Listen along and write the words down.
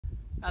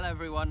Hello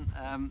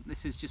everyone,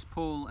 this is just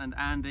Paul and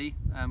Andy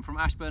from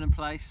Ashburnham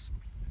Place.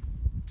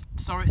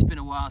 Sorry it's been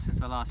a while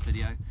since our last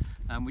video.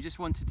 We just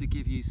wanted to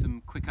give you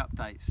some quick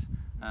updates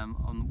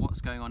on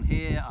what's going on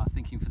here, our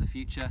thinking for the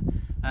future.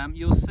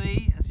 You'll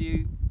see, as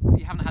you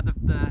haven't had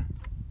the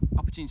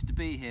opportunity to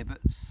be here, but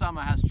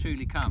summer has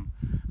truly come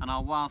and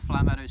our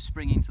wildflower meadow is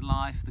springing to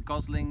life, the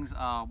goslings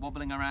are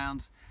wobbling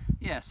around.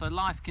 Yeah, so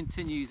life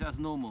continues as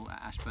normal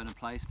at Ashburnham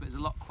Place, but it's a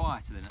lot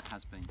quieter than it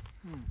has been.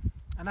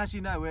 And as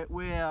you know,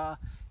 we are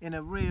in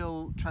a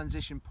real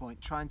transition point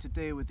trying to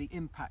deal with the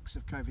impacts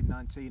of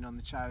COVID-19 on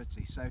the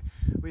charity. So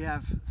we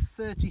have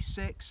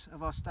 36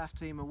 of our staff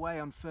team away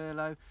on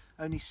furlough,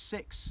 only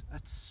 6, a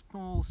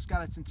small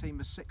skeleton team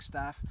of 6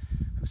 staff.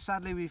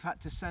 Sadly, we've had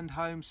to send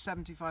home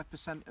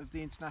 75% of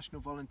the international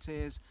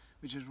volunteers,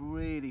 which is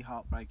really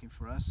heartbreaking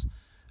for us.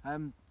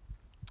 And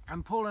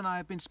Paul and I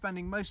have been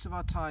spending most of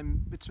our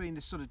time between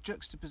this sort of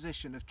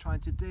juxtaposition of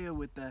trying to deal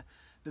with the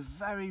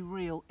very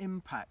real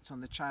impact on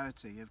the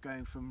charity of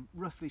going from,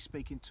 roughly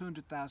speaking,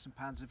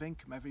 £200,000 of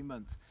income every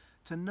month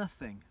to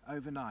nothing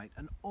overnight,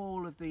 and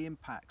all of the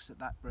impacts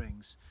that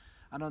brings.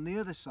 And on the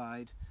other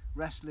side,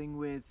 wrestling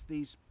with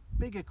these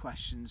bigger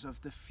questions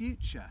of the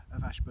future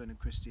of Ashburnham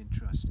Christian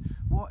Trust.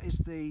 What is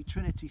the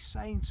Trinity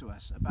saying to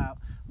us about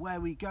where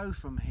we go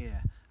from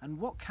here, and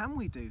what can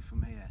we do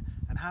from here,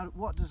 and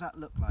what does that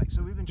look like?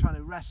 So we've been trying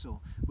to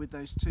wrestle with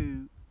those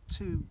two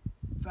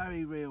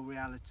very real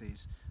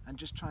realities and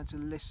just trying to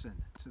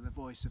listen to the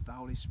voice of the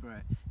Holy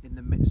Spirit in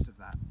the midst of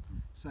that.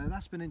 So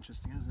that's been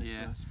interesting, hasn't it?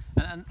 Yeah,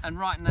 for us? and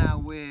right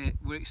now we're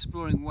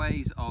exploring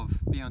ways of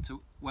being able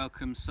to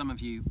welcome some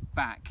of you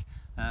back.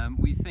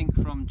 We think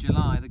from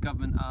July the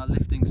government are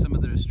lifting some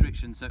of the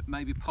restrictions, so it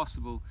may be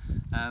possible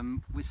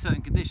with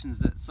certain conditions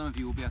that some of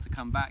you will be able to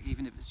come back,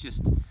 even if it's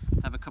just to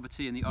have a cup of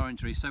tea in the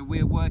orangery. So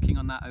we're working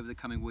on that over the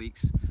coming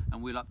weeks,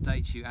 and we'll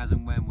update you as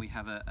and when we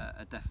have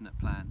a definite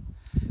plan.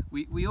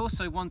 We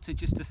also wanted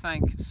just to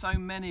thank so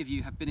many of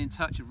you have been in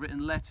touch, have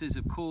written letters,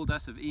 have called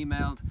us, have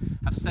emailed,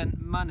 have sent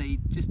money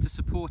just to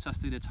support us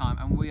through the time,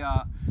 and we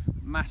are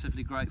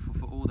massively grateful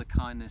for all the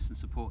kindness and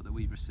support that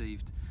we've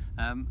received.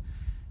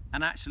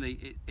 And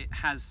actually it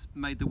has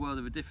made the world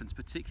of a difference.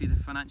 Particularly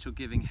the financial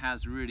giving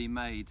has really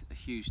made a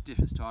huge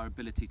difference to our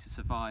ability to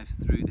survive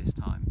through this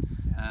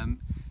time.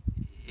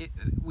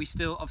 We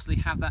still obviously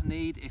have that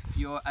need. If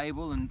you're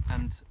able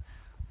and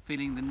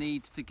feeling the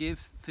need to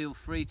give, feel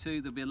free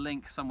to. There'll be a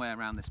link somewhere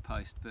around this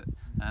post, but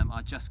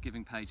our Just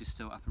Giving page is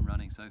still up and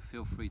running, so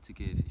feel free to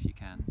give if you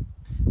can.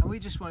 And we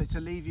just wanted to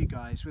leave you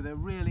guys with a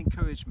real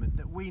encouragement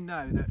that we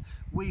know that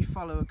we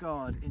follow a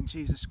God in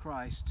Jesus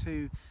Christ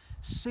who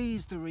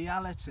sees the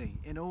reality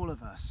in all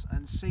of us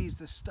and sees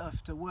the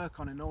stuff to work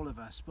on in all of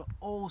us, but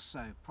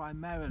also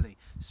primarily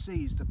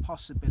sees the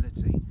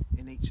possibility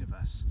in each of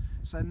us.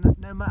 So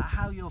no matter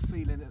how you're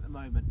feeling at the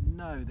moment,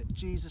 know that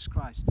Jesus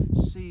Christ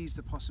sees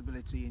the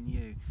possibility in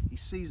you. He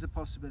sees the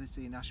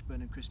possibility in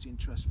Ashburnham Christian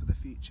Trust for the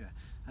future.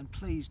 And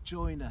please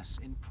join us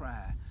in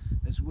prayer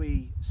as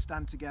we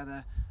stand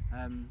together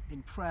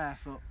in prayer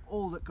for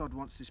all that God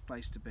wants this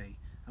place to be.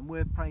 And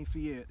we're praying for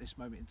you at this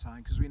moment in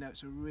time because we know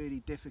it's a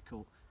really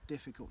difficult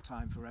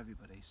time for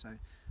everybody. So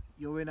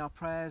you're in our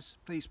prayers.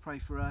 Please pray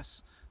for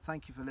us.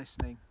 Thank you for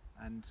listening,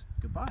 and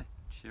goodbye.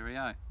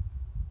 Cheerio.